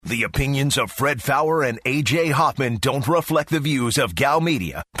The opinions of Fred Faour and A.J. Hoffman don't reflect the views of Gal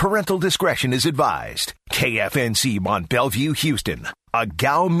Media. Parental discretion is advised. KFNC Mont Bellevue, Houston, a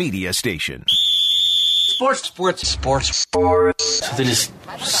Gal Media station. Sports. So they just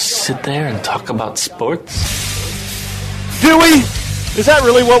sit there and talk about sports? Do we? Is that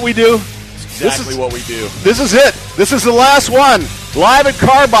really what we do? Exactly what we do. This is it. This is the last one. Live at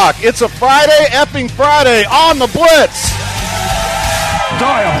Karbach. It's a Friday, effing Friday on the Blitz.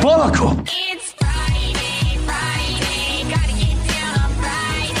 Diabolical. It's Friday, gotta get down on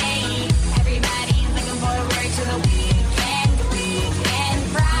Friday. Everybody's looking forward to the weekend.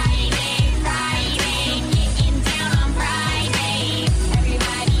 Friday, getting down on Friday.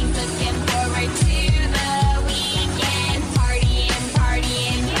 Everybody's looking forward to the weekend. Partying, fun.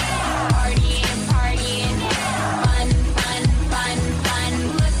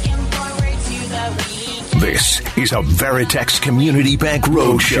 Looking forward to the weekend. This is a Veritex Community Bank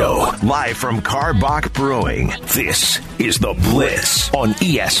Roadshow, live from Karbach Brewing. This is The Blitz on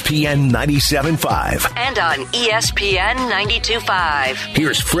ESPN 97.5. And on ESPN 92.5.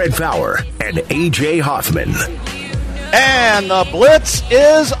 Here's Fred Faour and A.J. Hoffman. And the Blitz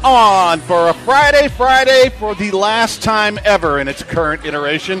is on for a Friday for the last time ever in its current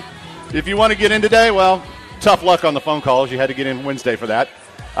iteration. If you want to get in today, well, tough luck on the phone calls. You had to get in Wednesday for that.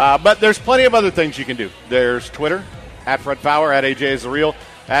 But there's plenty of other things you can do. There's Twitter, at Fred Faour, at AJ is the Real,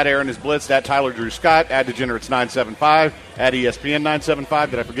 at Aaron is Blitz, at Tyler Drew Scott, at Degenerates975, at ESPN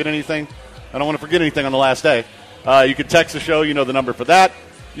 975. Did I forget anything? I don't want to forget anything on the last day. You can text the show. You know the number for that.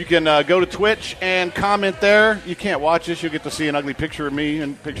 You can go to Twitch and comment there. You can't watch this. You'll get to see an ugly picture of me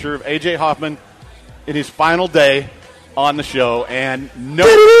and picture of AJ Hoffman in his final day on the show. And no...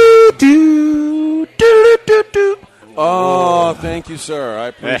 Oh, thank you, sir. I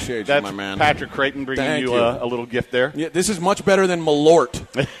appreciate you, my man. That's Patrick Creighton bringing you a little gift there. Yeah, this is much better than Malort.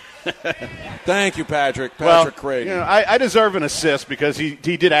 Thank you, Patrick. Patrick Creighton. You know, I deserve an assist because he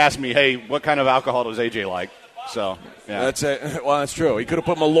did ask me, hey, what kind of alcohol does AJ like? So, yeah. That's true. He could have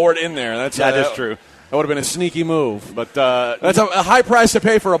put Malort in there. That is true. That would have been a sneaky move. But that's a high price to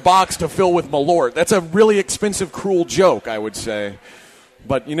pay for a box to fill with Malort. That's a really expensive, cruel joke, I would say.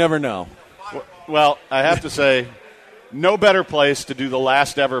 But you never know. Well, I have to say, no better place to do the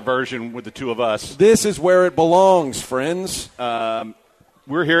last ever version with the two of us. This is where it belongs, friends.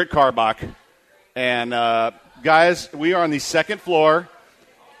 We're here at Karbach. And, guys, we are on the second floor.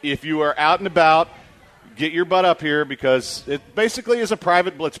 If you are out and about, get your butt up here because it basically is a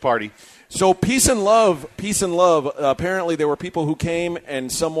private Blitz party. So peace and love. Apparently there were people who came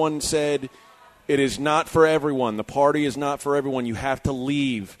and someone said it is not for everyone. The party is not for everyone. You have to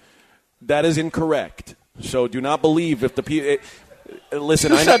leave. That is incorrect. So do not believe if the people.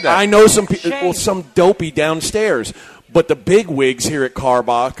 Listen, I know some dopey downstairs, but the big wigs here at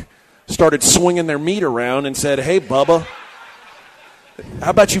Karbach started swinging their meat around and said, "Hey, Bubba, how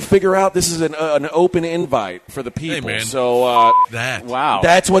about you figure out this is an open invite for the people?" Hey, man. So wow,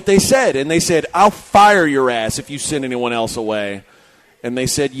 that's what they said, and they said, "I'll fire your ass if you send anyone else away." And they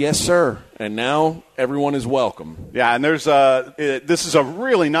said, "Yes, sir." And now everyone is welcome. Yeah, and there's this is a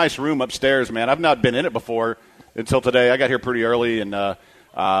really nice room upstairs, man. I've not been in it before until today. I got here pretty early, and it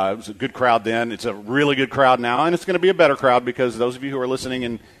was a good crowd then. It's a really good crowd now, and it's going to be a better crowd because those of you who are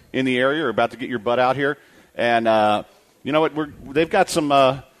listening in the area are about to get your butt out here. And you know what? They've got some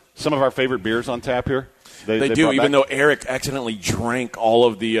of our favorite beers on tap here. They do, even though Eric accidentally drank all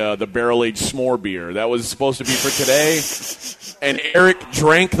of the barrel-aged s'more beer. That was supposed to be for today. And Eric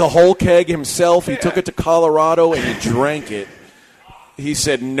drank the whole keg himself. He took it to Colorado, and he drank it. He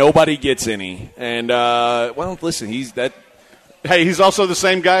said nobody gets any. And, well, listen, he's also the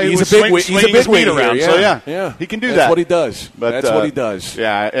same guy who he's a big swinging around. Yeah. So, yeah, he can do that. That's what he does. But, that's what he does.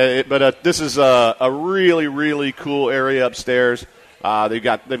 Yeah, but this is a really, really cool area upstairs. They've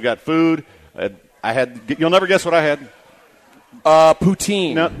got food. You'll never guess what I had.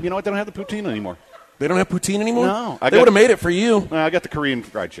 Poutine. No, you know what? They don't have the poutine anymore. They don't have poutine anymore? No. They would have made it for you. I got the Korean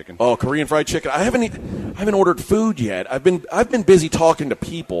fried chicken. Oh, Korean fried chicken. I haven't ordered food yet. I've been busy talking to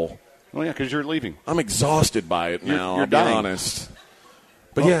people. Well, yeah, because you're leaving. I'm exhausted by it now. You're I'll dying. be honest.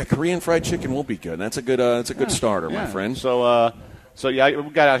 But yeah, Korean fried chicken will be good. That's a good starter, my friend. So yeah, we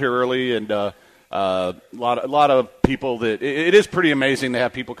got out here early, and a lot of people that it is pretty amazing to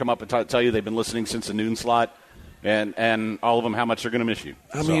have people come up and tell you they've been listening since the noon slot, and all of them how much they're going to miss you.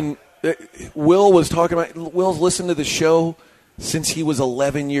 I mean, Will was talking about Will's listened to the show since he was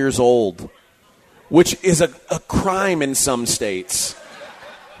 11 years old, which is a crime in some states.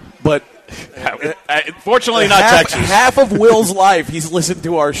 But Fortunately, not Texas. Half of Will's life, he's listened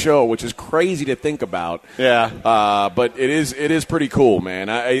to our show, which is crazy to think about. Yeah. But it is pretty cool, man.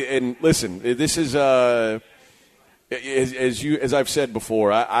 And listen, this is as I've said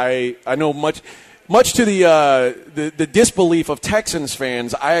before. I know much to the disbelief of Texans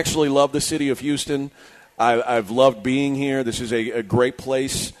fans. I actually love the city of Houston. I've loved being here. This is a great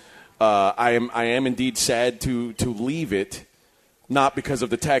place. I am indeed sad to leave it. Not because of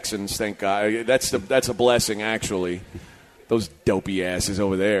the Texans, thank God. That's a blessing, actually. Those dopey asses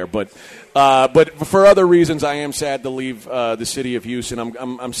over there. But for other reasons, I am sad to leave the city of Houston.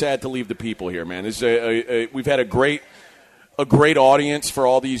 I'm sad to leave the people here, man. This is we've had a great audience for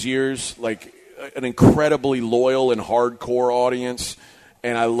all these years, like an incredibly loyal and hardcore audience.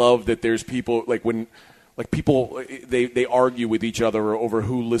 And I love that there's people people they argue with each other over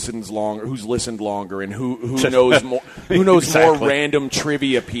who's listened longer and who knows more Exactly. more random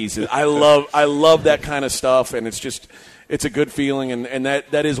trivia pieces. I love that kind of stuff, and it's a good feeling, and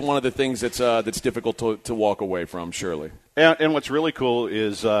that is one of the things that's difficult to walk away from, surely. And what's really cool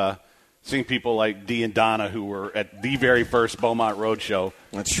is seeing people like Dee and Donna, who were at the very first Beaumont Roadshow.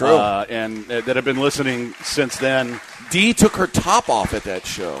 That's true. And that have been listening since then. Dee took her top off at that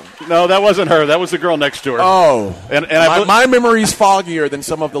show. No, that wasn't her. That was the girl next to her. Oh. And my memory's foggier than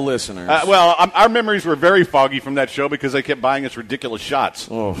some of the listeners. Our memories were very foggy from that show because they kept buying us ridiculous shots.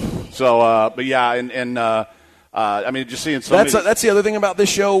 Oh. So, but yeah, I mean, just seeing so many. That's the other thing about this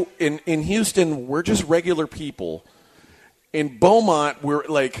show. In Houston, we're just regular people. In Beaumont, we're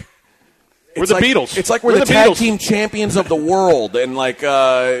like... We're the Beatles. It's like we're the tag team champions of the world, and like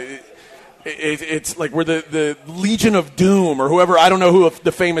it's like we're the Legion of Doom or whoever. I don't know who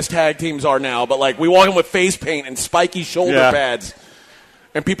the famous tag teams are now, but like we walk in with face paint and spiky shoulder pads,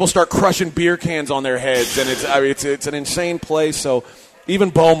 and people start crushing beer cans on their heads, and it's an insane place. So even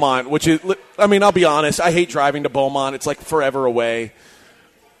Beaumont, which is, I mean, I'll be honest, I hate driving to Beaumont. It's like forever away.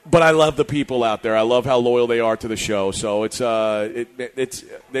 But I love the people out there. I love how loyal they are to the show. So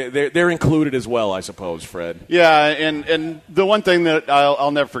they're included as well, I suppose, Fred. Yeah, and the one thing that I'll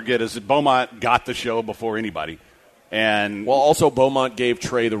never forget is that Beaumont got the show before anybody. And also Beaumont gave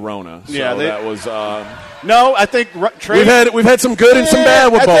Trey the Rona. So that was no. I think Trey. We've had some good and some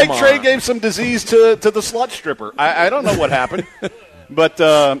bad with Beaumont. I think Trey gave some disease to the slut stripper. I don't know what happened. But,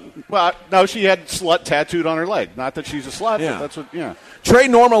 no, she had slut tattooed on her leg. Not that she's a slut, but that's what, yeah. Trey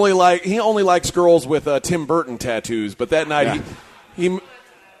normally, he only likes girls with Tim Burton tattoos, but that night he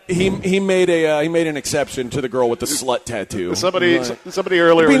made an exception to the girl with the slut tattoo. Somebody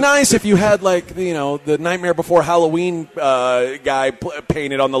earlier. It'd be nice if you had, the Nightmare Before Halloween guy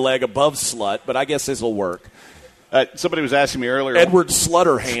painted on the leg above slut, but I guess this will work. Somebody was asking me earlier. Edward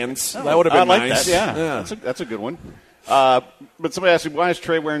Slutterhands. That would have been nice. That, yeah. That's a good one. But somebody asked me, why is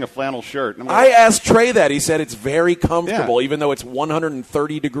Trey wearing a flannel shirt? I asked Trey that. He said it's very comfortable, even though it's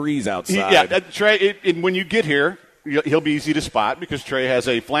 130 degrees outside. Trey, when you get here, he'll be easy to spot because Trey has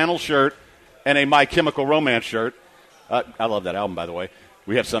a flannel shirt and a My Chemical Romance shirt. I love that album, by the way.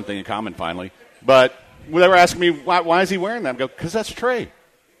 We have something in common, finally. But they were asking me, why is he wearing that? I go, because that's Trey.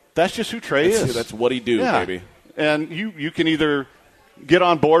 That's just who Trey is. That's what he do, baby. And you can either get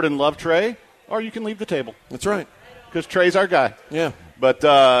on board and love Trey, or you can leave the table. That's right. Because Trey's our guy. Yeah. But,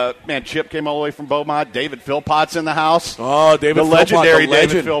 man, Chip came all the way from Beaumont. David Philpott's in the house. Oh, the legendary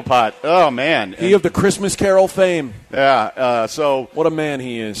David Philpott. Oh, man. He of the Christmas Carol fame. Yeah. So what a man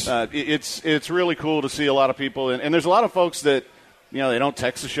he is. It's really cool to see a lot of people. And there's a lot of folks that, they don't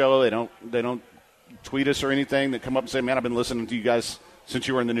text the show. They don't tweet us or anything that come up and say, man, I've been listening to you guys since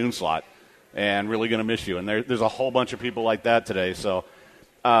you were in the noon slot and really going to miss you. And there's a whole bunch of people like that today. So,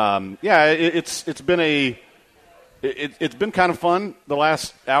 it's been It's been kind of fun the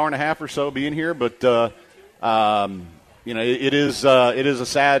last hour and a half or so being here, but it is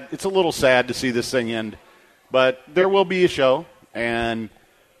it's a little sad to see this thing end. But there will be a show, and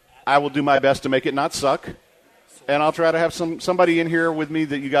I will do my best to make it not suck, and I'll try to have somebody in here with me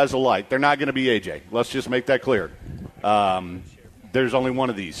that you guys will like. They're not going to be AJ. Let's just make that clear. There's only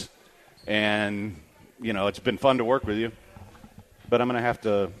one of these, and it's been fun to work with you, but I'm going to have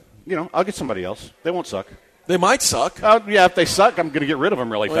to, I'll get somebody else. They won't suck. They might suck. If they suck, I'm going to get rid of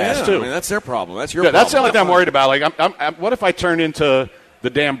them really fast, too. I mean, that's their problem. That's your problem. That's the only thing I'm worried about. Like, what if I turn into the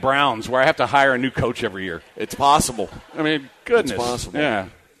damn Browns where I have to hire a new coach every year? It's possible. I mean, goodness. It's possible. Yeah.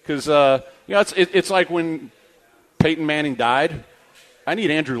 Because, it's like when Peyton Manning died. I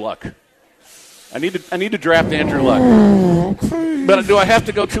need Andrew Luck. I need to draft Andrew Luck. But do I have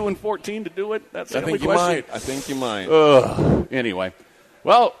to go 2-14 to do it? That's the only question. I think you might. Anyway.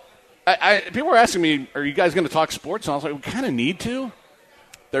 Well, people were asking me, are you guys going to talk sports? And I was like, we kind of need to.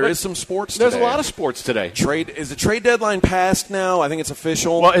 There is some sports There's today. a lot of sports today. Is the trade deadline passed now? I think it's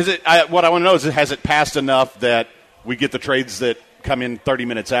official. Well, is it? What I want to know is, has it passed enough that we get the trades that come in 30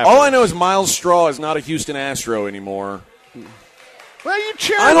 minutes after? All I know is Miles Straw is not a Houston Astro anymore. Well, you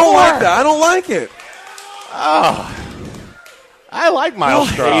cheering I don't for? like that. I don't like it. I like Miles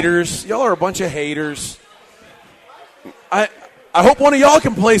Y'all Straw. haters. Y'all are a bunch of haters. I hope one of y'all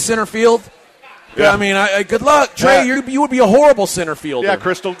can play center field. Yeah. I mean, good luck, Trey. Yeah. You would be a horrible center fielder. Yeah,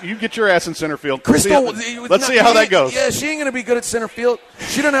 Crystal, you get your ass in center field. Crystal, Let's see how that goes. Yeah, she ain't going to be good at center field.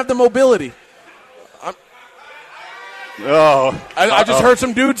 She doesn't have the mobility. I just heard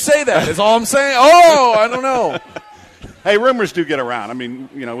some dude say that. Is all I'm saying. Oh, I don't know. Hey, rumors do get around. I mean,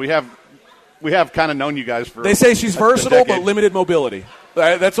 we have kind of known you guys for. They say she's versatile but limited mobility.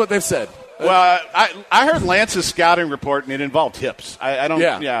 That's what they've said. Well, I heard Lance's scouting report and it involved hips. I don't.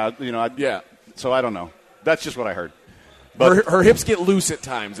 Yeah. So I don't know. That's just what I heard. But Her hips get loose at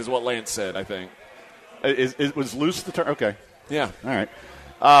times, is what Lance said. I think. It was loose the term. Okay. Yeah. All right.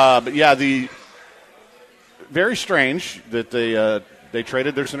 But yeah, the very strange that they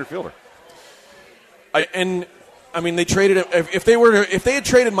traded their center fielder. They traded him. If they had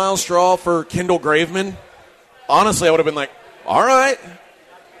traded Miles Straw for Kendall Graveman, honestly, I would have been like, all right.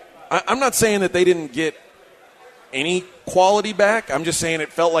 I'm not saying that they didn't get any quality back. I'm just saying it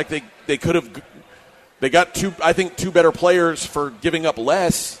felt like they could have. They got two better players for giving up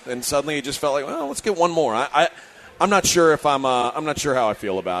less, and suddenly it just felt like, well, let's get one more. I'm not sure if I'm not sure how I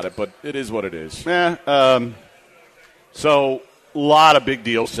feel about it, but it is what it is. Yeah. So a lot of big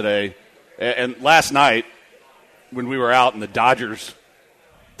deals today, and last night when we were out and the Dodgers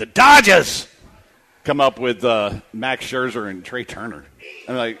come up with Max Scherzer and Trey Turner.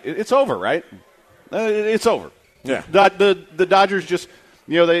 I'm like, it's over, right? It's over. Yeah. The Dodgers just,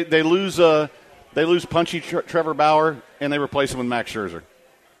 they lose punchy Trevor Bauer and they replace him with Max Scherzer.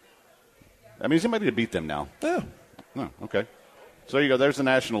 I mean, is anybody to beat them now? Yeah. Oh, okay. So there you go. There's the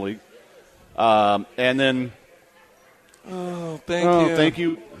National League. And then. Thank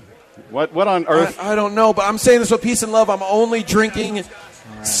you. What on earth? I don't know, but I'm saying this with peace and love. I'm only drinking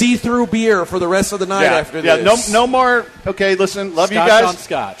see-through beer for the rest of the night after this. No more. Okay, listen. Love Scotch you guys. on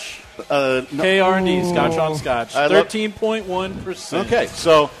Scotch. KR&D, Scotch on Scotch. 13.1%. Okay,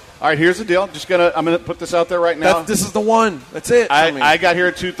 so, all right, here's the deal. I'm gonna put this out there right now. This is the one. That's it. I got here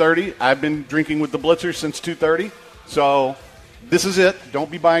at 2:30. I've been drinking with the Blitzers since 2:30. So this is it.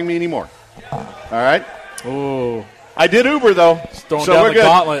 Don't be buying me anymore. All right? Ooh. I did Uber, though. Throwing so down we're the good.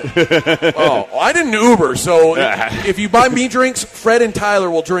 gauntlet. I didn't Uber, so if you buy me drinks, Fred and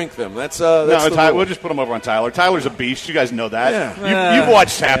Tyler will drink them. That's the rule. We'll just put them over on Tyler. Tyler's a beast. You guys know that. Yeah. You've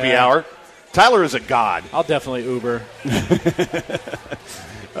watched Happy Hour. Tyler is a god. I'll definitely Uber.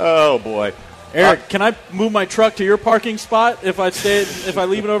 Oh, boy. Eric, can I move my truck to your parking spot if I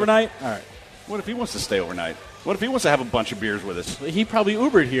leave it overnight? All right. What if he wants to stay overnight? What if he wants to have a bunch of beers with us? He probably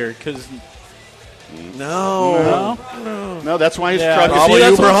Ubered here because. No, that's why his Yeah, truck probably is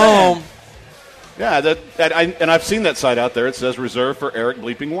that's Uber what I'm home. Yeah, and I've seen that side out there. It says reserved for Eric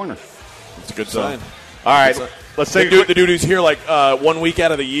Bleeping Warner. It's a good sign. All right, let's take the dude who's here like 1 week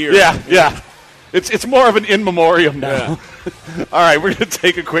out of the year. Yeah. It's more of an in memoriam now. Yeah. All right, we're going to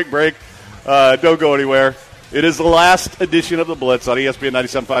take a quick break. Don't go anywhere. It is the last edition of the Blitz on ESPN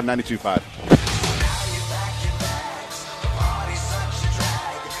 97.5, 92.5.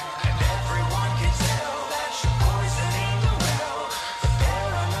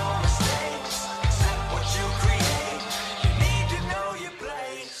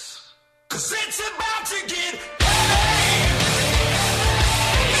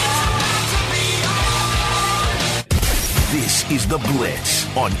 This is The Blitz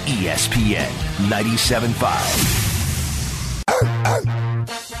on ESPN 97.5.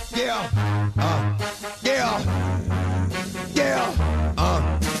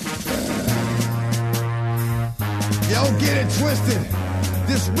 Don't get it twisted.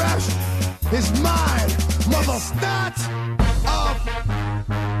 This rap is mine. Mother start of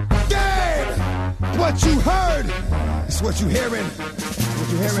game. What you heard is what you hearing.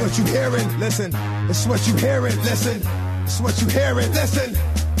 It's what you hearing. Listen. It's what you hearing. Listen. It's what you hearing. Listen.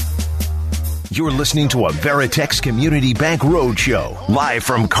 You're listening to a Veritex Community Bank Roadshow, live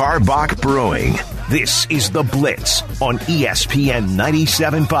from Karbach Brewing. This is The Blitz on ESPN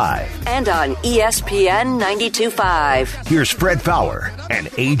 97.5. And on ESPN 92.5. Here's Fred Faour and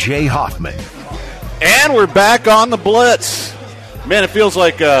AJ Hoffman. And we're back on The Blitz. Man, it feels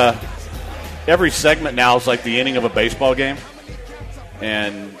like every segment now is like the inning of a baseball game.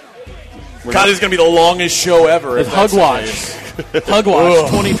 And God, this is going to be the longest show ever. It's Hug Watch. Hug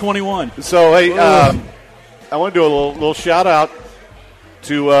Watch 2021. So, hey, I want to do a little shout-out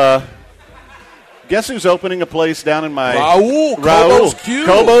to guess who's opening a place down in my Raul Cobos Q.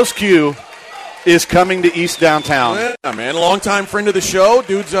 Cobos Q is coming to East Downtown. Yeah, man, longtime friend of the show.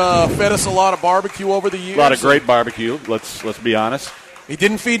 Dude's fed us a lot of barbecue over the years. A lot of great barbecue. Let's be honest. He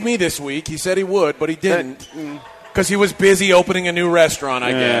didn't feed me this week. He said he would, but he didn't because he was busy opening a new restaurant,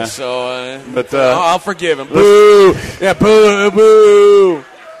 I guess. So, but I'll forgive him. Boo! Yeah, boo, boo.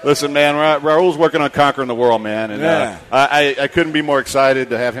 Listen, man, Raul's working on conquering the world, man, and I couldn't be more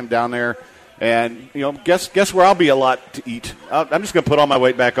excited to have him down there. And guess where I'll be a lot to eat. I'm just going to put all my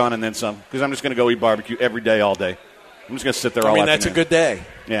weight back on and then some because I'm just going to go eat barbecue every day, all day. I'm just going to sit there all afternoon. That's a good day.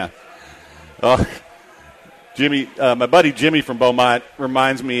 Yeah. Jimmy, my buddy Jimmy from Beaumont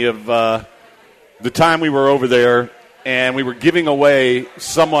reminds me of the time we were over there and we were giving away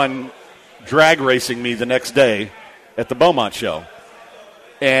someone drag racing me the next day at the Beaumont show.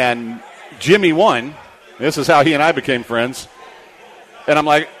 And Jimmy won. This is how he and I became friends. And I'm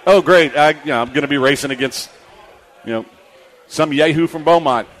like, oh, great. I'm going to be racing against, some yahoo from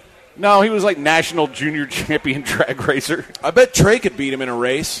Beaumont. No, he was like national junior champion drag racer. I bet Trey could beat him in a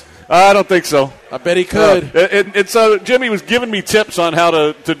race. I don't think so. I bet he could. And so Jimmy was giving me tips on how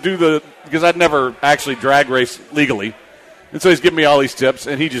to do because I'd never actually drag race legally. And so he's giving me all these tips,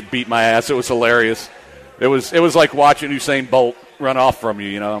 and he just beat my ass. It was hilarious. It was like watching Usain Bolt run off from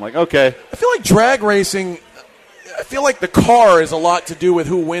you, I'm like, okay. I feel like drag racing, I feel like the car is a lot to do with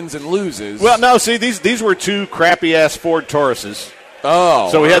who wins and loses. Well, no, see, these were two crappy-ass Ford Tauruses. Oh.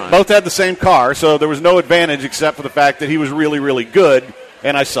 So we both had the same car, so there was no advantage except for the fact that he was really, really good,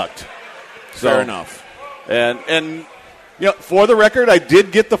 and I sucked. Fair enough. And for the record, I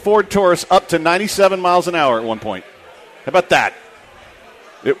did get the Ford Taurus up to 97 miles an hour at one point. How about that?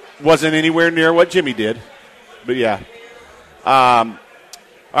 It wasn't anywhere near what Jimmy did, but yeah. All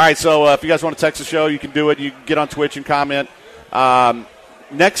right, so if you guys want to text the show, you can do it. You can get on Twitch and comment.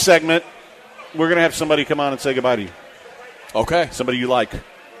 Next segment, we're going to have somebody come on and say goodbye to you. Okay. Somebody you like.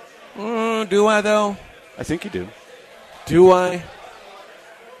 Do I, though? I think you do. Do I?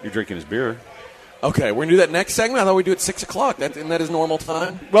 You're drinking his beer. Okay, we're going to do that next segment? I thought we'd do it 6 o'clock. Isn't that his normal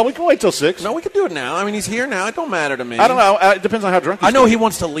time? Well, we can wait till 6. No, we can do it now. I mean, he's here now. It don't matter to me. I don't know. It depends on how drunk he is. I know he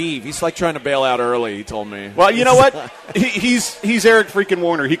wants to leave. He's like trying to bail out early, he told me. Well, you know what? He's Eric freaking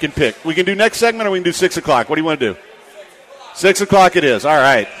Warner. He can pick. We can do next segment or we can do 6 o'clock. What do you want to do? 6 o'clock it is. All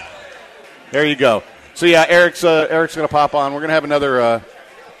right. There you go. So, yeah, Eric's going to pop on. We're going to have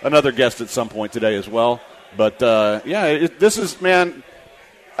another guest at some point today as well. But, this is, man,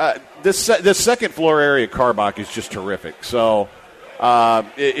 this second floor area at Karbach is just terrific. So,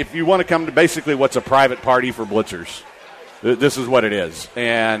 if you want to come to basically what's a private party for Blitzers, this is what it is.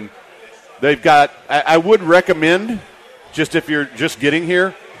 And they've got, I would recommend, just if you're just getting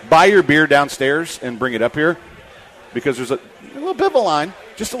here, buy your beer downstairs and bring it up here because there's a little bit of a line,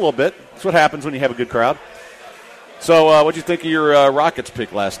 just a little bit. That's what happens when you have a good crowd. So what did you think of your Rockets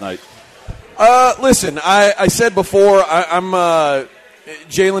pick last night? Listen, I said before, I'm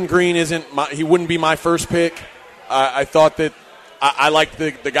Jalen Green he wouldn't be my first pick. I thought that I liked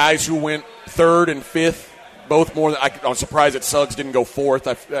the guys who went third and fifth both more. I'm surprised that Suggs didn't go fourth.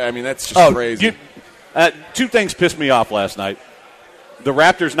 I mean, that's just crazy. Two things pissed me off last night. The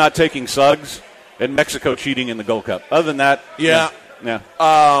Raptors not taking Suggs and Mexico cheating in the Gold Cup. Other than that, yeah.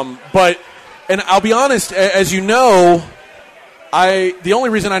 But and I'll be honest, as you know, the only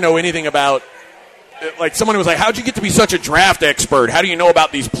reason I know anything about, like, someone was like, how'd you get to be such a draft expert? How do you know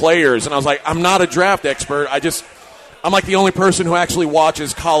about these players? And I was like, I'm not a draft expert. I'm like the only person who actually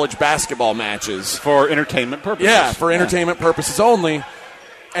watches college basketball matches. For entertainment purposes. Yeah, for entertainment purposes only.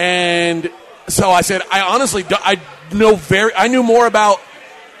 And so I said, I knew more about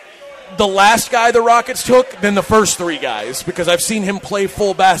the last guy the Rockets took than the first three guys because I've seen him play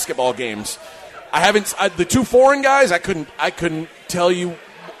full basketball games. The two foreign guys, I couldn't tell you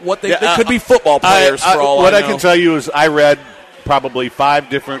what they could be football players for all I know. What I can tell you is I read probably 5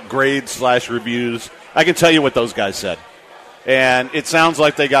 different grades/reviews. I can tell you what those guys said. And it sounds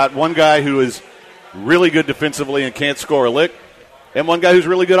like they got one guy who is really good defensively and can't score a lick, and one guy who's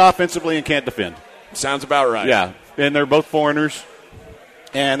really good offensively and can't defend. Sounds about right. Yeah, and they're both foreigners,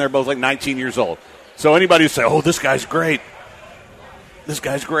 and they're both like 19 years old. So anybody who say, oh, this guy's great,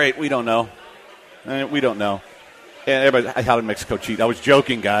 we don't know. We don't know. And everybody, how did Mexico cheat? I was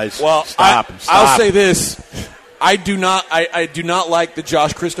joking, guys. Well, Stop. I'll say this. I do not like the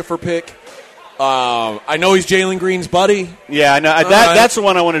Josh Christopher pick. I know he's Jalen Green's buddy. Yeah, I know. That's the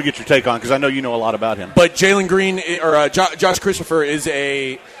one I wanted to get your take on because I know you know a lot about him. But Jalen Green or Josh Christopher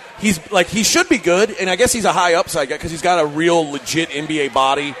he should be good, and I guess he's a high upside guy because he's got a real legit NBA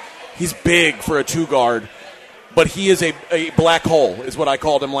body. He's big for a 2 guard. but he is a black hole, is what I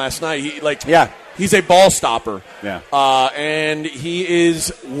called him last night. He's a ball stopper. Yeah. And he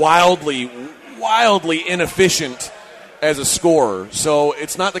is wildly inefficient as a scorer. So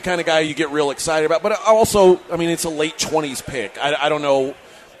it's not the kind of guy you get real excited about. But also, I mean, it's a late 20s pick. I don't know.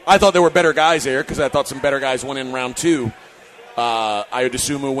 I thought there were better guys there because I thought some better guys went in round 2.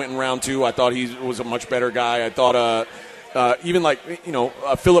 Ayodesumu went in round 2. I thought he was a much better guy. I thought even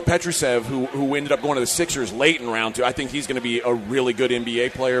Philip Petrusev, who ended up going to the Sixers late in round 2, I think he's going to be a really good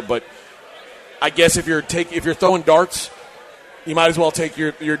NBA player. But I guess if you're throwing darts, you might as well take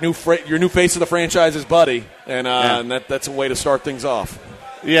your new face of the franchise as Buddy, and that's a way to start things off.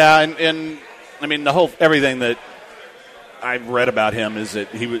 Yeah, and I mean everything that I've read about him is that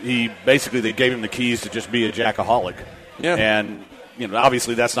he basically they gave him the keys to just be a jackaholic. Yeah, and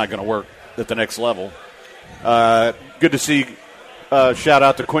obviously that's not going to work at the next level. Good to see. Shout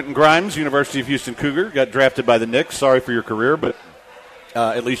out to Quentin Grimes, University of Houston Cougar, got drafted by the Knicks. Sorry for your career, but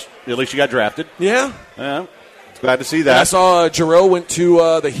at least you got drafted. Yeah. Glad to see that. And I saw Jarreau went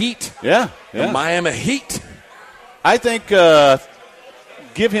to the Heat. Yeah. The Miami Heat. I think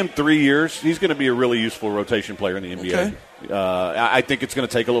give him 3 years. He's going to be a really useful rotation player in the NBA. Okay. I think it's going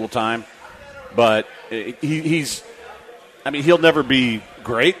to take a little time, but he'll never be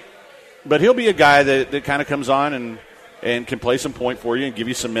great, but he'll be a guy that kind of comes on and can play some point for you and give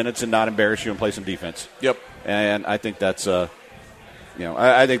you some minutes and not embarrass you and play some defense. Yep. And I think that's I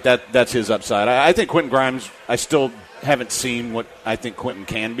think that's his upside. I think Quentin Grimes, I still haven't seen what I think Quentin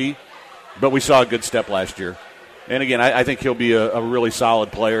can be, but we saw a good step last year. And again, I think he'll be a really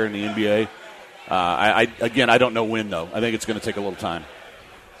solid player in the NBA. I don't know when, though. I think it's going to take a little time.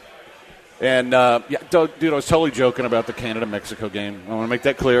 And, dude, I was totally joking about the Canada-Mexico game. I want to make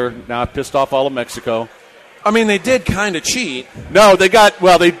that clear. Now I've pissed off all of Mexico. I mean, they did kind of cheat. No,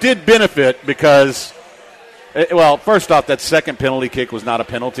 they did benefit because, first off, that second penalty kick was not a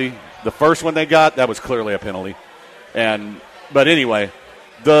penalty. The first one they got, that was clearly a penalty. But anyway,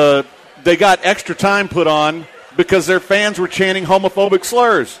 they got extra time put on because their fans were chanting homophobic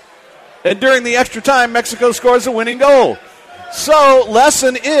slurs. And during the extra time, Mexico scores a winning goal. So,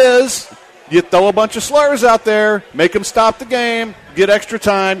 lesson is, you throw a bunch of slurs out there, make them stop the game, get extra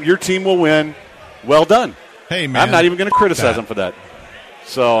time, your team will win. Well done. Hey, man. I'm not even going to criticize them for that.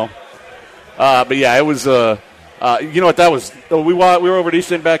 So, but yeah, it was, you know what that was? We were over at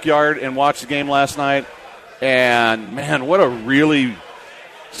East End Backyard and watched the game last night, and, man, what a really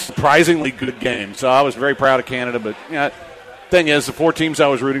surprisingly good game. So I was very proud of Canada, but thing is, the 4 teams I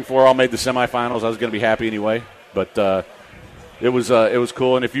was rooting for all made the semifinals. I was going to be happy anyway, but it was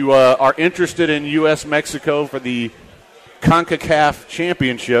cool. And if you are interested in U.S.-Mexico for the CONCACAF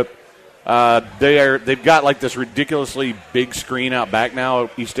Championship, they've got like this ridiculously big screen out back now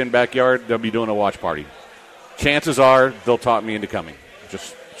at East End Backyard. They'll be doing a watch party. Chances are they'll talk me into coming,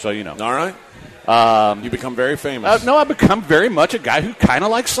 just so you know. All right. You become very famous. No, I've become very much a guy who kind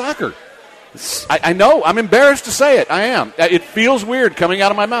of likes soccer. I know. I'm embarrassed to say it. I am. It feels weird coming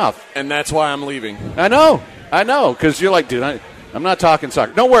out of my mouth. And that's why I'm leaving. I know. Because you're like, dude, I'm not talking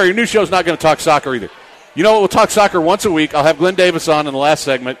soccer. Don't worry, your new show's not going to talk soccer either. You know what? We'll talk soccer once a week. I'll have Glenn Davis on in the last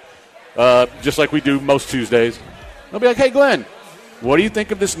segment, just like we do most Tuesdays. I'll be like, hey, Glenn, what do you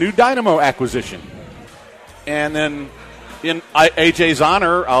think of this new Dynamo acquisition? And then in AJ's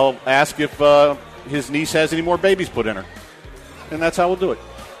honor, I'll ask if his niece has any more babies put in her. And that's how we'll do it.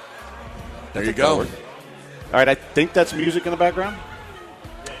 There you go. All right, I think that's music in the background.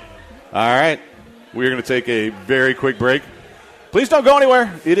 All right, we're going to take a very quick break. Please don't go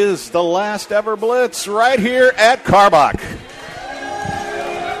anywhere. It is the last ever Blitz right here at Karbach.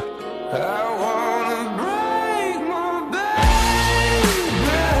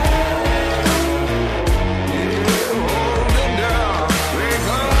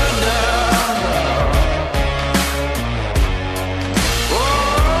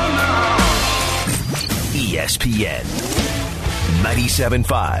 ESPN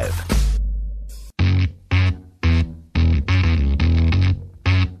 97.5.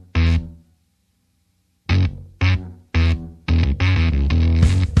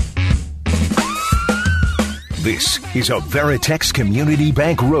 This is a Veritex Community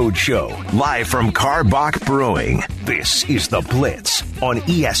Bank Roadshow, live from Karbach Brewing. This is The Blitz on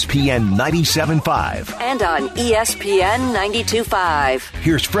ESPN 97.5. And on ESPN 92.5.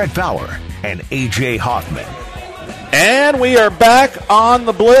 Here's Fred Faour and A.J. Hoffman. And we are back on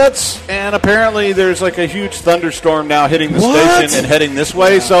The Blitz, and apparently there's like a huge thunderstorm now hitting the station and heading this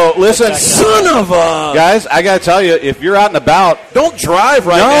way. So listen, son of a... Guys, I got to tell you, if you're out and about... Don't drive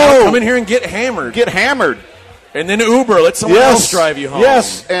right now. Come in here and get hammered. Get hammered. And then Uber. Let someone else drive you home.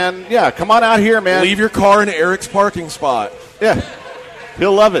 Yes, and, come on out here, man. Leave your car in Eric's parking spot. Yeah.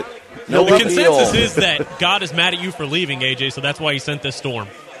 He'll love it. The consensus is that God is mad at you for leaving, AJ, so that's why he sent this storm.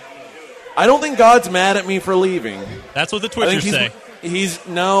 I don't think God's mad at me for leaving. That's what the Twitchers say.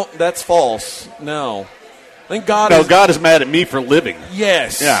 No, that's false. No. I think God is mad at me for living.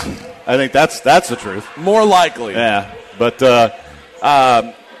 Yes. Yeah. I think that's the truth. More likely. Yeah. But a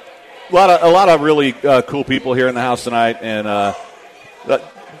lot of really cool people here in the house tonight, and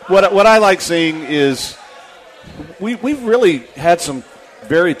what I like seeing is we've really had some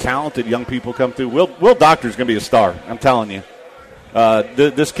very talented young people come through. Will Doctor's going to be a star. I'm telling you.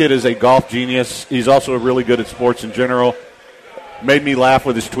 This kid is a golf genius. He's also really good at sports in general. Made me laugh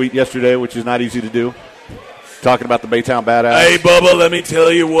with his tweet yesterday, which is not easy to do. Talking about the Baytown Badass. Hey, Bubba, let me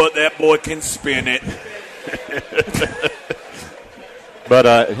tell you what, that boy can spin it.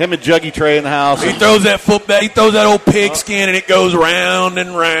 But him and Juggy Trey in the house. He throws that old pigskin, and it goes round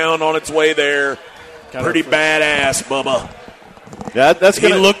and round on its way there. Pretty badass, Bubba. Yeah,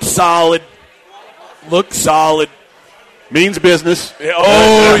 he looked solid. Means business.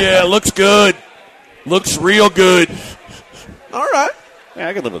 Oh, yeah, looks good. Looks real good. All right. Yeah,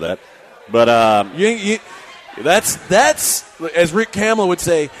 I can live with that. But that's as Rick Kamla would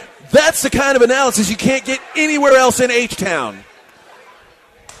say, that's the kind of analysis you can't get anywhere else in H-Town.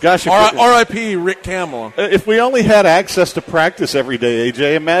 Gosh, R.I.P. Rick Kamla. If we only had access to practice every day,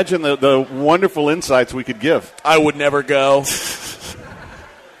 AJ, imagine the wonderful insights we could give. I would never go.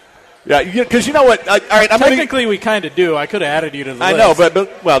 Yeah, because you know what? All right, technically we kind of do. I could have added you to the list. I know, but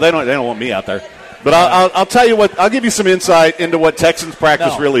they don't want me out there. But I'll tell you what. I'll give you some insight into what Texans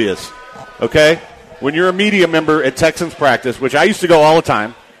practice really is. Okay, when you're a media member at Texans practice, which I used to go all the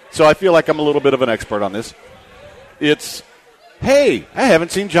time, so I feel like I'm a little bit of an expert on this. It's, hey, I haven't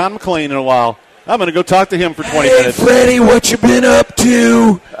seen John McClain in a while. I'm going to go talk to him for 20 minutes. Hey, Freddie, what you been up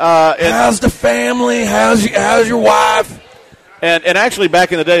to? How's the family? How's your wife? And actually,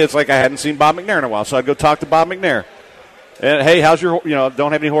 back in the day, it's like I hadn't seen Bob McNair in a while, so I'd go talk to Bob McNair. And, hey, how's your,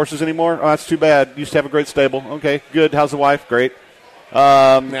 don't have any horses anymore? Oh, that's too bad. Used to have a great stable. Okay, good. How's the wife? Great.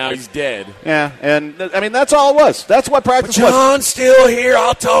 Now he's dead. Yeah, and, that's all it was. That's what practice was. John's still here.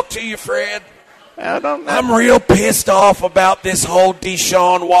 I'll talk to you, Fred. I'm real pissed off about this whole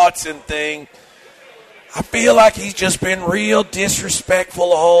Deshaun Watson thing. I feel like he's just been real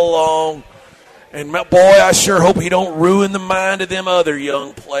disrespectful all along. And, boy, I sure hope he don't ruin the mind of them other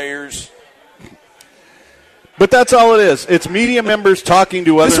young players. But that's all it is. It's media members talking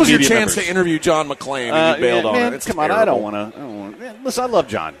to other media members. This was your chance to interview John McClain, and you bailed on it. It's come terrible. on, I don't want to. Listen, I love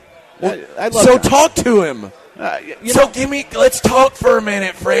John. I love so John. Talk to him. Let's talk for a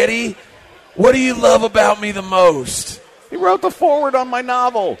minute, Freddie. What do you love about me the most? He wrote the foreword on my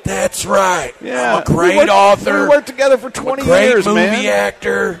novel. That's right. Yeah, I'm a great author. We worked together for 20 Great years, movie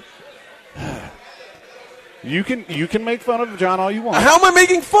actor. You can make fun of John all you want. How am I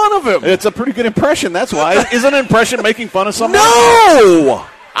making fun of him? It's a pretty good impression. That's why. Isn't an impression making fun of someone? No!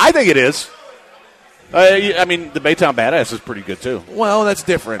 I think it is. The Baytown Badass is pretty good, too. Well, that's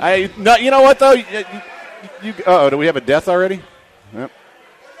different. You know what, though? Do we have a death already? Yep.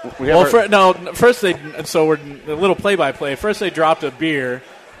 First we're a little play-by-play. First they dropped a beer.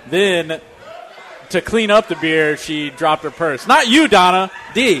 Then, to clean up the beer, she dropped her purse. Not you, Donna.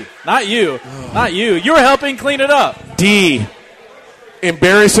 D. Not you. Not you. You were helping clean it up. D.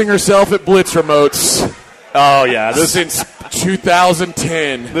 Embarrassing herself at Blitz remotes. Oh, yeah. Since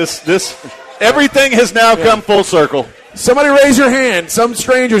 2010. Everything has now come full circle. Somebody raise your hand. Some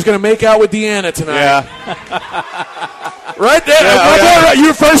stranger's going to make out with Deanna tonight. Yeah. Right there. Yeah.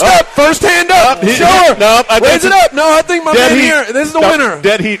 You're first up. First hand up. Show her. No, raise it up. No, I think my man here. This is the winner.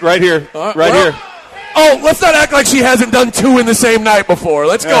 Dead heat right here. Here. Oh, let's not act like she hasn't done two in the same night before.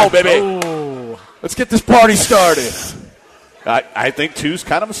 Let's go, baby. Oh. Let's get this party started. I think two's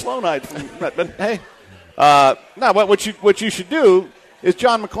kind of a slow night. But hey. What you should do is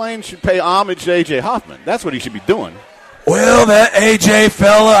John McClain should pay homage to A.J. Hoffman. That's what he should be doing. Well, that A.J.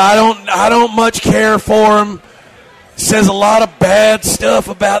 fella, I don't much care for him. Says a lot of bad stuff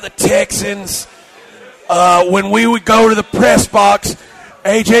about the Texans. When we would go to the press box,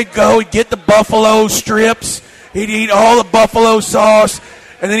 A.J. he'd get the buffalo strips. He'd eat all the buffalo sauce.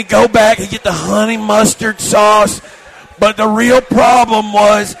 And then he'd go back and get the honey mustard sauce. But the real problem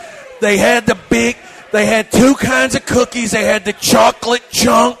was they had two kinds of cookies. They had the chocolate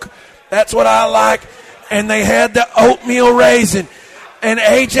chunk. That's what I like. And they had the oatmeal raisin. And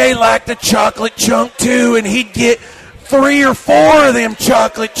A.J. liked the chocolate chunk too. And he'd get 3 or 4 of them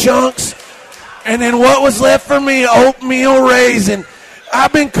chocolate chunks. And then what was left for me? Oatmeal raisin.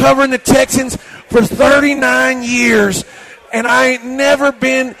 I've been covering the Texans for 39 years, and I ain't never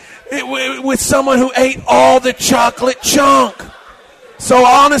been with someone who ate all the chocolate chunk. So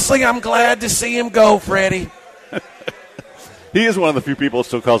honestly, I'm glad to see him go, Freddie. He is one of the few people that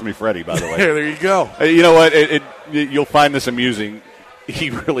still calls me Freddie, by the way. There you go. You know what? You'll find this amusing. He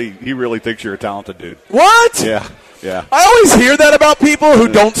really thinks you're a talented dude. What? Yeah. I always hear that about people who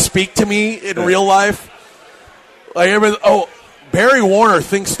don't speak to me in real life. Like, Barry Warner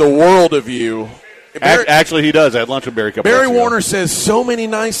thinks the world of you. Actually, he does. I had lunch with Barry a couple Barry weeks ago. Warner says so many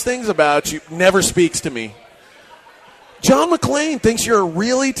nice things about you, never speaks to me. John McClane thinks you're a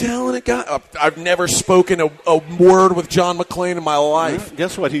really talented guy. I've never spoken a word with John McClane in my life.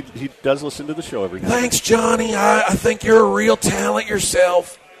 Guess what? He does listen to the show every night. Thanks, Johnny. I think you're a real talent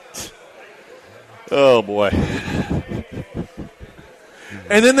yourself. Oh, boy.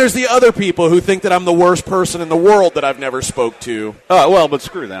 And then there's the other people who think that I'm the worst person in the world that I've never spoke to. Oh, well, but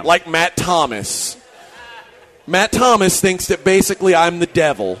screw them. Like Matt Thomas. Matt Thomas thinks that basically I'm the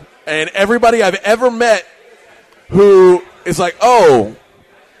devil. And everybody I've ever met who is like, oh,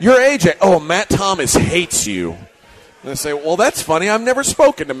 you're AJ. Oh, Matt Thomas hates you. And I say, well, that's funny. I've never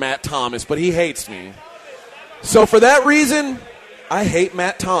spoken to Matt Thomas, but he hates me. So for that reason, I hate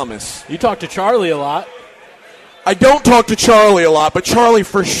Matt Thomas. You talk to Charlie a lot. I don't talk to Charlie a lot, but Charlie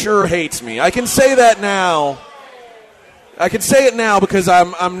for sure hates me. I can say that now. I can say it now because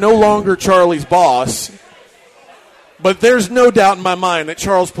I'm no longer Charlie's boss. But there's no doubt in my mind that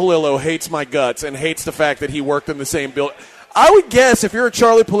Charles Palillo hates my guts and hates the fact that he worked in the same building. I would guess if you're a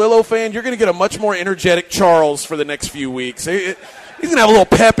Charlie Palillo fan, you're going to get a much more energetic Charles for the next few weeks. He's going to have a little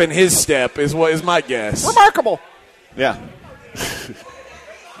pep in his step is my guess. Remarkable. Yeah.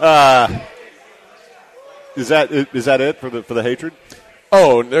 Is that it for the hatred?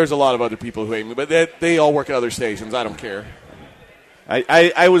 Oh, there's a lot of other people who hate me, but they all work at other stations. I don't care.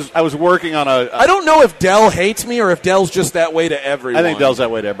 I was working on I don't know if Dell hates me or if Dell's just that way to everyone. I think Dell's that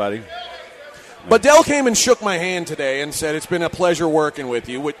way to everybody. But Dell came and shook my hand today and said, it's been a pleasure working with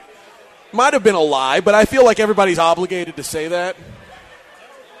you, which might have been a lie, but I feel like everybody's obligated to say that.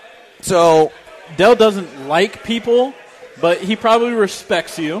 So Dell doesn't like people, but he probably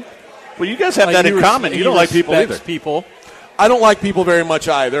respects you. Well, you guys have that in common. You don't like people either. People. I don't like people very much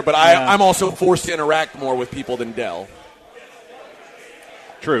either, but I'm also forced to interact more with people than Dell.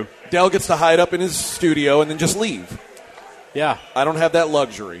 True. Dell gets to hide up in his studio and then just leave. Yeah. I don't have that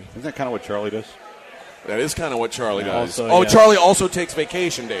luxury. Isn't that kind of what Charlie does? That is kind of what Charlie does. Also, Charlie also takes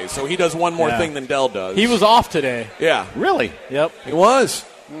vacation days, so he does one more thing than Dell does. He was off today. Yeah. Really? Yep. He was.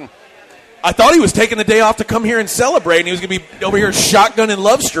 I thought he was taking the day off to come here and celebrate, and he was going to be over here shotgunning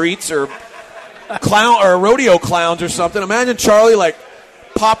Love Streets or rodeo clowns or something. Imagine Charlie, like,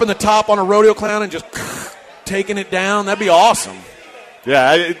 popping the top on a rodeo clown and just taking it down. That'd be awesome.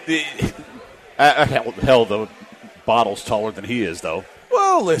 Yeah. Hell, the bottle's taller than he is, though.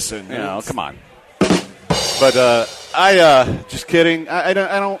 Well, listen. Come on. But I just kidding. I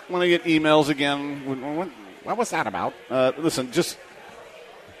don't want to get emails again. What was that about? Listen,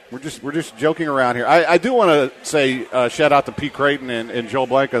 we're just joking around here. I do want to say shout out to Pete Creighton and Joel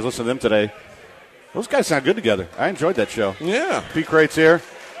Blank. I was listening to them today. Those guys sound good together. I enjoyed that show. Yeah. Pete Creighton's here.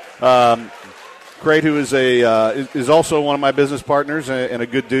 Crate, who is also one of my business partners and a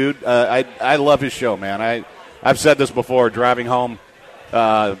good dude. I love his show, man. I've said this before. Driving home,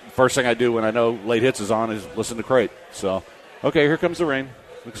 first thing I do when I know late hits is on is listen to Crate. So, okay, here comes the rain.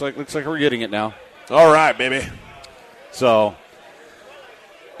 Looks like we're getting it now. All right, baby. So,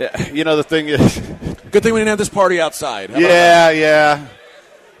 the thing is, good thing we didn't have this party outside. Yeah.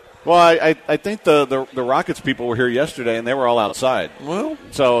 Well, I think the Rockets people were here yesterday, and they were all outside. Well,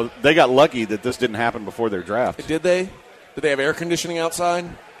 so they got lucky that this didn't happen before their draft. Did they? Did they have air conditioning outside?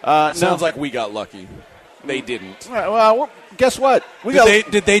 Sounds like we got lucky. They didn't. Well, guess what?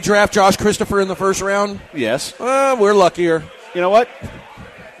 Did they draft Josh Christopher in the first round? Yes. We're luckier. You know what?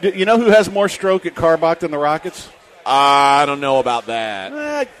 You know who has more stroke at Karbach than the Rockets? I don't know about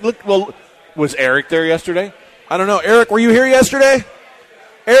that. Well, was Eric there yesterday? I don't know. Eric, were you here yesterday?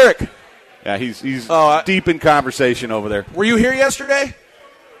 Eric. Yeah, he's deep in conversation over there. Were you here yesterday?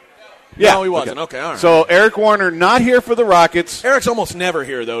 Yeah. No, he wasn't. Okay, all right. So Eric Warner not here for the Rockets. Eric's almost never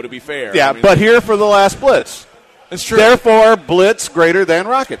here, though, to be fair. Yeah, but here for the last Blitz. It's true. Therefore, Blitz greater than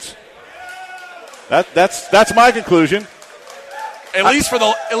Rockets. That's my conclusion. At least for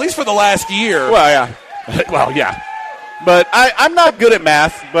the last year. Well, yeah. Well, yeah. But I'm not good at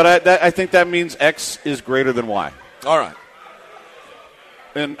math, but I think that means X is greater than Y. All right.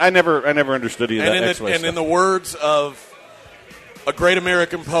 And I never understood either. And in the words of a great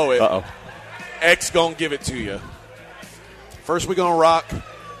American poet, X gonna give it to you. First we gonna rock,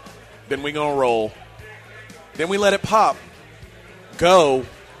 then we gonna roll. Then we let it pop. Go.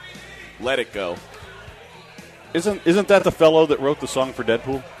 Let it go. Isn't that the fellow that wrote the song for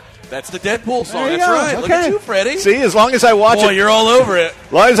Deadpool? That's the Deadpool song. There you That's go. right. Okay. Look at you, Freddie. See, as long as I watch Boy, it. you're all over it.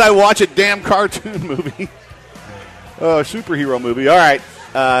 As long as I watch a damn cartoon movie. Superhero movie. All right.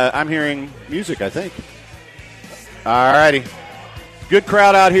 I'm hearing music, I think. All righty. Good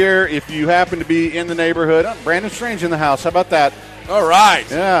crowd out here. If you happen to be in the neighborhood. Oh, Brandon Strange in the house. How about that? All right.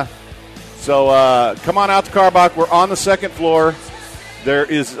 Yeah. So come on out to Karbach. We're on the second floor. There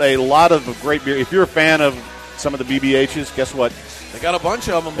is a lot of great beer. If you're a fan of some of the BBHs, guess what? They got a bunch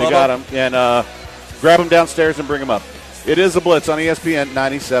of them, They got them. And grab them downstairs and bring them up. It is the Blitz on ESPN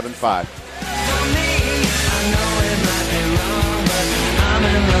 97.5.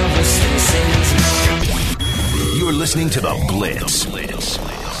 You're listening to the Blitz. On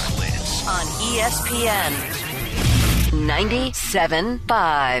ESPN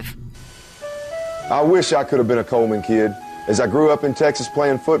 97.5. I wish I could have been a Coleman kid. As I grew up in Texas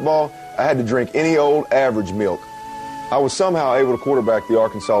playing football, I had to drink any old average milk. I was somehow able to quarterback the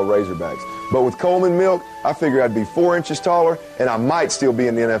Arkansas Razorbacks. But with Coleman milk, I figured I'd be 4 inches taller, and I might still be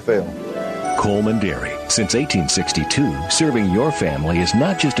in the NFL. Coleman Dairy. Since 1862, serving your family is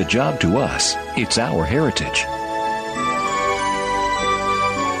not just a job to us, it's our heritage.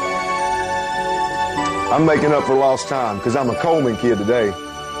 I'm making up for lost time because I'm a Coleman kid today.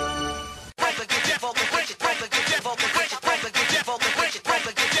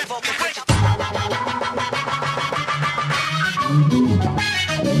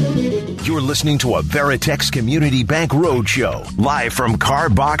 You're listening to a Veritex Community Bank Roadshow, live from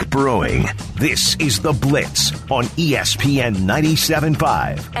Karbach Brewing. This is The Blitz on ESPN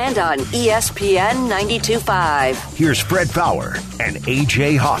 97.5. And on ESPN 92.5. Here's Fred Faour and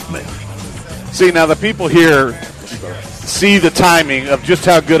A.J. Hoffman. See, now the people here see the timing of just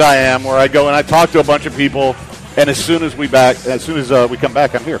how good I am, where I go and I talk to a bunch of people, and as soon as we come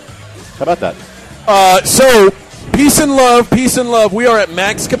back, I'm here. How about that? So, peace and love. We are at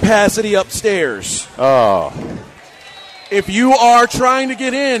max capacity upstairs. Oh. If you are trying to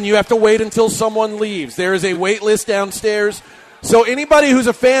get in, you have to wait until someone leaves. There is a wait list downstairs. So anybody who's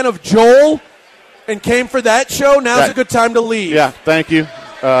a fan of Joel and came for that show, now's a good time to leave. Yeah, thank you.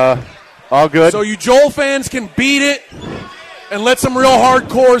 All good. So you Joel fans can beat it and let some real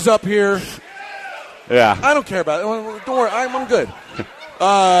hardcores up here. Yeah. I don't care about it. Don't worry. I'm good.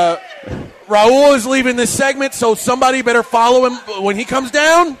 Raul is leaving this segment, so somebody better follow him. When he comes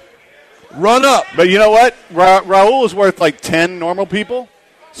down, run up. But you know what? Raul is worth like 10 normal people,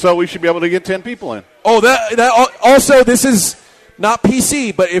 so we should be able to get 10 people in. Oh, that also, this is not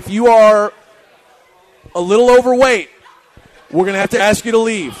PC, but if you are a little overweight, we're going to have to ask you to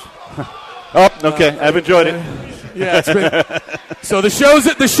leave. Oh, okay. I've enjoyed it. Yeah, it's been. So the show is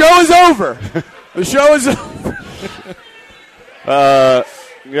over. The show is over.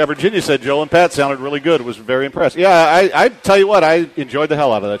 Yeah, Virginia said Joel and Pat sounded really good. Was very impressed. Yeah, I tell you what, I enjoyed the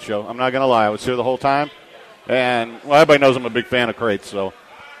hell out of that show. I'm not going to lie. I was here the whole time. And, well, everybody knows I'm a big fan of Crates, so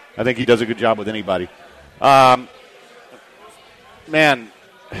I think he does a good job with anybody. Man,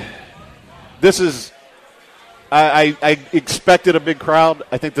 this is – I expected a big crowd.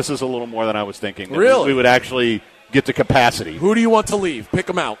 I think this is a little more than I was thinking. Really? We would actually get to capacity. Who do you want to leave? Pick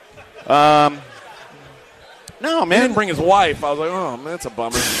them out. No, He man. didn't bring his wife. I was like, oh, man, that's a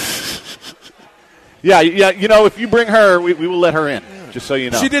bummer. Yeah. You know, if you bring her, we will let her in, just so you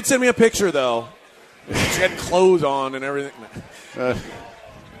know. She did send me a picture, though. She had clothes on and everything.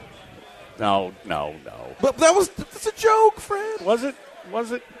 No. But that's a joke, Fred. Was it?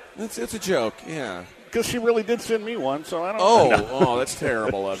 It's a joke, yeah. Because she really did send me one, so I don't know. Oh, that's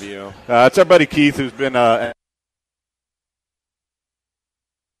terrible of you. It's our buddy Keith, who's been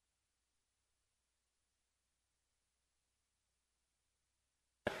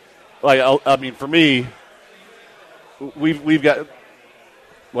I mean, for me, we've got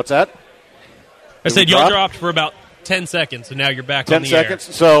what's that? I said y'all dropped for about 10 seconds, and now you're back 10 on the seconds.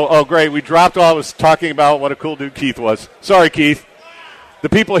 air. So, great. We dropped while I was talking about what a cool dude Keith was. Sorry, Keith. The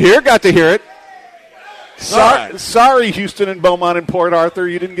people here got to hear it. Sorry, Houston and Beaumont and Port Arthur.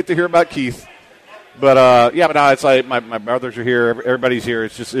 You didn't get to hear about Keith. But, but no, it's like my brothers are here. Everybody's here.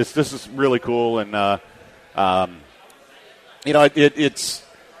 This is really cool. And, you know, it's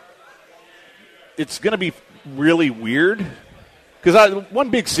going to be really weird. Because one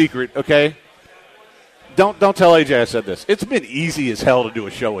big secret, okay? Don't tell AJ I said this. It's been easy as hell to do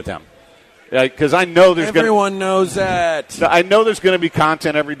a show with him. Because I know there's everyone knows that. I know there's going to be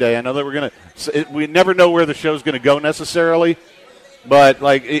content every day. I know that we never know where the show's going to go necessarily, but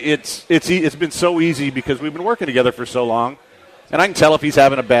like it's been so easy because we've been working together for so long. And I can tell if he's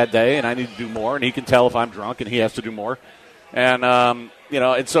having a bad day and I need to do more, and he can tell if I'm drunk and he has to do more. And,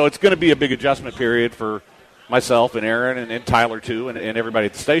 and so it's going to be a big adjustment period for myself and Aaron and Tyler, too, and everybody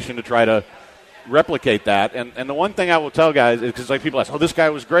at the station to try to replicate that. And the one thing I will tell guys is because like people ask, this guy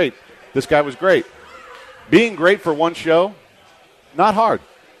was great. This guy was great. Being great for one show, not hard.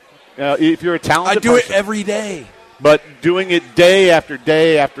 If you're a talented person. I do it every day. But doing it day after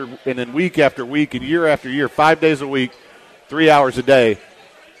day and then week after week and year after year, 5 days a week, 3 hours a day,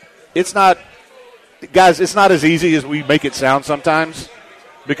 it's not as easy as we make it sound sometimes.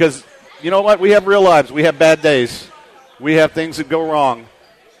 Because you know what? We have real lives. We have bad days. We have things that go wrong.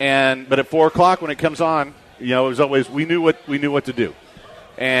 But at 4 o'clock when it comes on, it was always we knew what to do.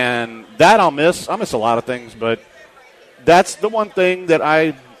 And that I'll miss. I'll miss a lot of things, but that's the one thing that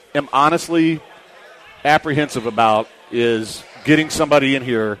I am honestly apprehensive about is getting somebody in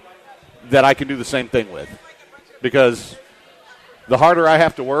here that I can do the same thing with. Because the harder I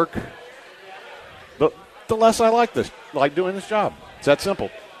have to work, the less I like doing this job. It's that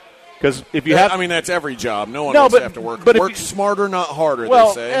simple. Because if you have, that's every job. No one wants to have to work. But work smarter, not harder.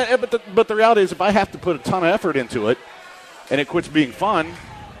 Well, they say. But the reality is, if I have to put a ton of effort into it, and it quits being fun,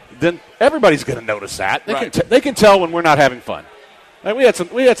 then everybody's going to notice that. They can tell when we're not having fun. Like we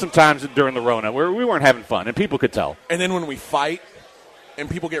had some times during the Rona where we weren't having fun, and people could tell. And then when we fight, and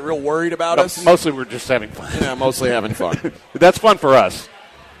people get real worried about us. Mostly we're just having fun. Yeah, mostly having fun. That's fun for us.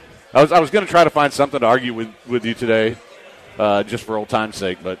 I was going to try to find something to argue with you today, just for old time's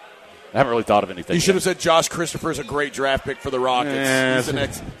sake, but I haven't really thought of anything. You should have said Josh Christopher's a great draft pick for the Rockets.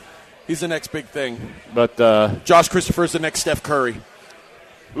 He's the next big thing. But Josh Christopher's the next Steph Curry.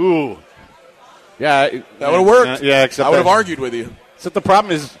 Ooh. Yeah. That would have worked. Yeah, except I would have argued with you. Except the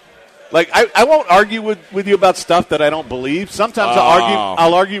problem is, I won't argue with you about stuff that I don't believe. Sometimes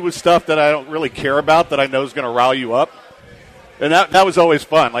I'll argue with stuff that I don't really care about that I know is going to rile you up. And that was always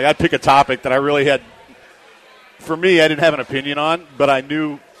fun. Like, I'd pick a topic that I really had, for me, I didn't have an opinion on, but I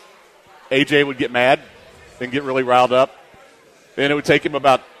knew AJ would get mad and get really riled up. And it would take him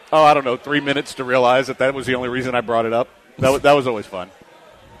about, 3 minutes to realize that was the only reason I brought it up. That was always fun.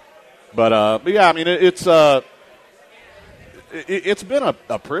 But yeah, it's been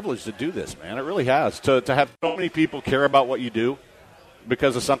a privilege to do this, man. It really has. To have so many people care about what you do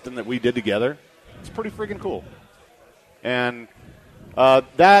because of something that we did together, it's pretty freaking cool. And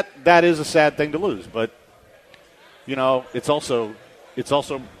that is a sad thing to lose. But, it's also,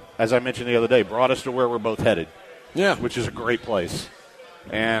 as I mentioned the other day, brought us to where we're both headed. Yeah. Which is a great place.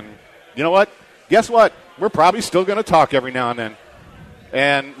 And you know what? Guess what? We're probably still going to talk every now and then.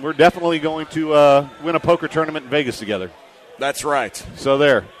 And we're definitely going to win a poker tournament in Vegas together. That's right. So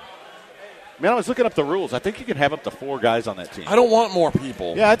there. Man, I was looking up the rules. I think you can have up to 4 guys on that team. I don't want more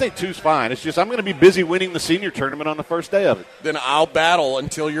people. Yeah, I think 2's fine. It's just I'm going to be busy winning the senior tournament on the first day of it. Then I'll battle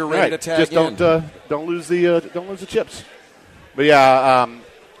until you're ready to tag just in. Don't lose the chips. But yeah,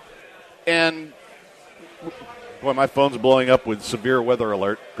 and boy, my phone's blowing up with severe weather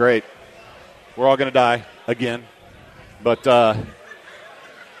alert. Great, we're all going to die again. But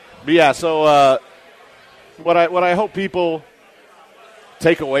yeah, so what I hope people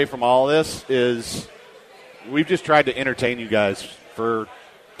take away from all this is we've just tried to entertain you guys for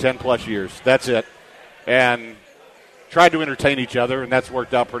 10 plus years. That's it. And tried to entertain each other, and that's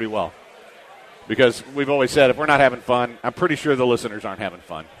worked out pretty well. Because we've always said if we're not having fun, I'm pretty sure the listeners aren't having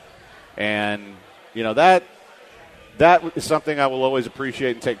fun. And, that is something I will always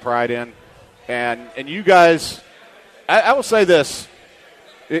appreciate and take pride in. And you guys, I will say this.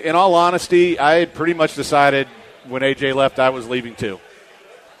 In all honesty, I had pretty much decided when AJ left I was leaving too.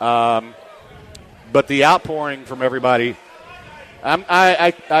 But the outpouring from everybody,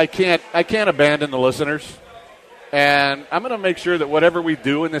 I can't abandon the listeners, and I'm going to make sure that whatever we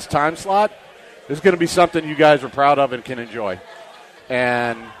do in this time slot is going to be something you guys are proud of and can enjoy.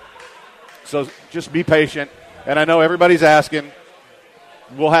 And so just be patient. And I know everybody's asking.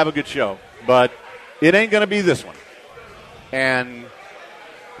 We'll have a good show, but it ain't going to be this one, and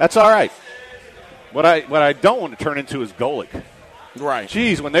that's all right. What I don't want to turn into is Golick. Right.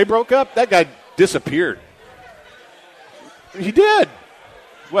 Jeez, when they broke up, that guy disappeared. He did.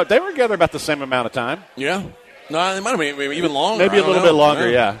 Well, they were together about the same amount of time. Yeah. No, it might have been even longer. Maybe a little bit longer,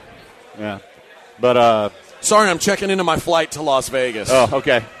 yeah. But sorry, I'm checking into my flight to Las Vegas. Oh,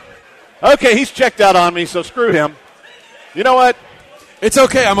 okay. Okay, he's checked out on me, so screw him. You know what? It's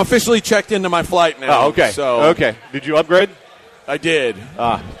okay. I'm officially checked into my flight now. Oh, okay. So okay. Did you upgrade? I did.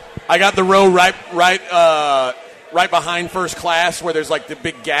 I got the row right behind first class where there's like the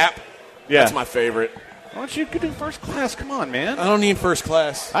big gap. Yeah. That's my favorite. Why don't you do first class? Come on, man. I don't need first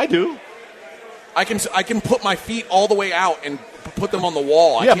class. I do. I can put my feet all the way out and put them on the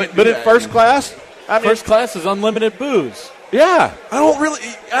wall. I Yeah, can't but do in that first anymore. class, I mean, First class is unlimited booze. yeah. I don't really.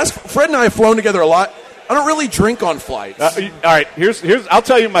 Fred and I have flown together a lot. I don't really drink on flights. All right, here's. I'll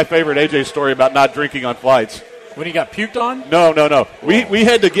tell you my favorite AJ story about not drinking on flights. When he got puked on? No. We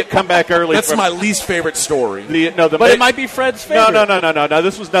had to come back early. That's my least favorite story. But it might be Fred's favorite. No.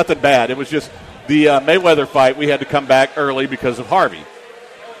 This was nothing bad. It was just the Mayweather fight. We had to come back early because of Harvey.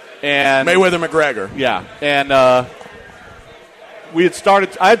 And Mayweather-McGregor. Yeah, and we had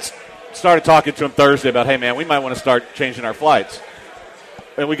started. I'd started talking to him Thursday about, hey man, we might want to start changing our flights.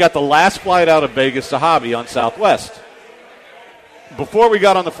 And we got the last flight out of Vegas to Hobby on Southwest. Before we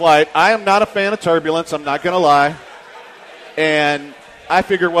got on the flight, I am not a fan of turbulence. I'm not going to lie. And I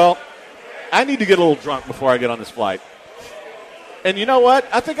figured, well, I need to get a little drunk before I get on this flight. And you know what?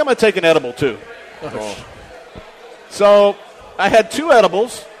 I think I'm going to take an edible too. Oh. So I had 2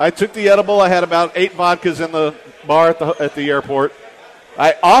 edibles. I took the edible. I had about 8 vodkas in the bar at the airport.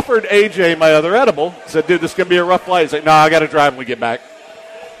 I offered AJ my other edible. Said, dude, this is going to be a rough flight. He's like, no, I got to drive when we get back.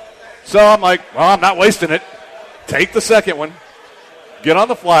 So I'm like, well, I'm not wasting it. Take the second one. Get on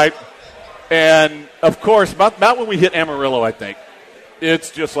the flight. And, of course, about when we hit Amarillo, I think, it's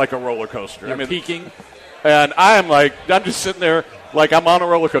just like a roller coaster. You're peaking. And I'm just sitting there like I'm on a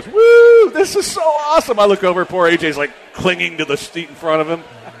roller coaster. Woo, this is so awesome. I look over, poor AJ's like clinging to the seat in front of him.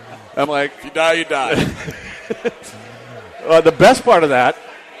 I'm like, if you die, you die. The best part of that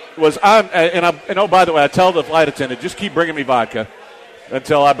was oh, by the way, I tell the flight attendant, just keep bringing me vodka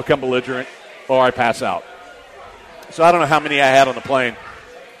until I become belligerent or I pass out. So I don't know how many I had on the plane.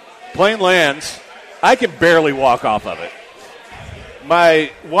 Plane lands. I can barely walk off of it.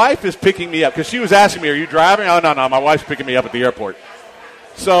 My wife is picking me up because she was asking me, are you driving? Oh, no, my wife's picking me up at the airport.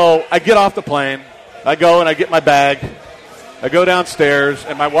 So I get off the plane. I go and I get my bag. I go downstairs,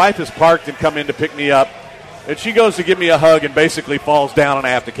 and my wife is parked and come in to pick me up. And she goes to give me a hug and basically falls down, and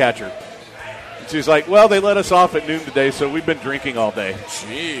I have to catch her. And she's like, well, they let us off at noon today, so we've been drinking all day.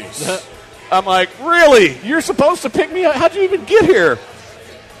 Jeez. I'm like, really? You're supposed to pick me up? How'd you even get here?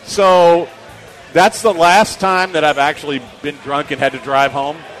 So that's the last time that I've actually been drunk and had to drive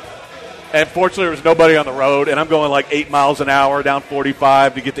home. And fortunately, there was nobody on the road, and I'm going like 8 miles an hour down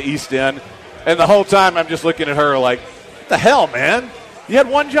 45 to get to East End. And the whole time, I'm just looking at her like, what the hell, man? You had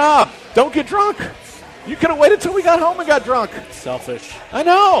one job. Don't get drunk. You could have waited till we got home and got drunk. Selfish. I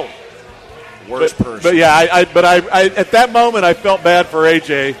know. Worst person. But yeah, I at that moment, I felt bad for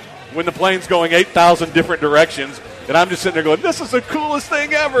AJ when the plane's going 8,000 different directions, and I'm just sitting there going, this is the coolest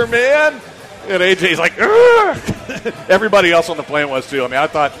thing ever, man. And AJ's like, ugh. Everybody else on the plane was too. I mean,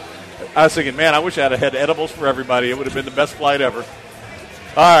 I was thinking, man, I wish I had edibles for everybody. It would have been the best flight ever.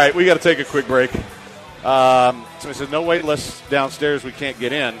 All right, we got to take a quick break. Somebody says, no wait lists downstairs. We can't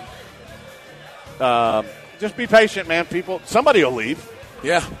get in. Just be patient, man. Somebody will leave.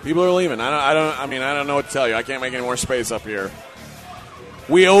 Yeah, people are leaving. I don't know what to tell you. I can't make any more space up here.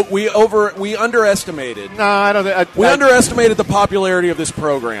 We underestimated. No, I don't. We underestimated the popularity of this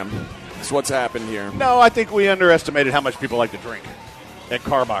program. That's what's happened here. No, I think we underestimated how much people like to drink at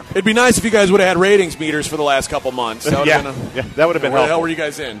Karbach. It'd be nice if you guys would have had ratings meters for the last couple months. That that would have been helpful. Where the hell were you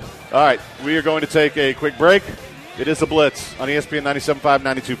guys in? All right, we are going to take a quick break. It is the Blitz on ESPN 97.5,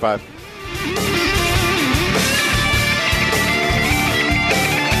 92.5.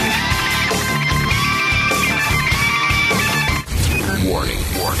 Warning.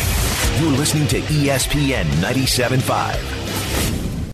 You're listening to ESPN 97.5.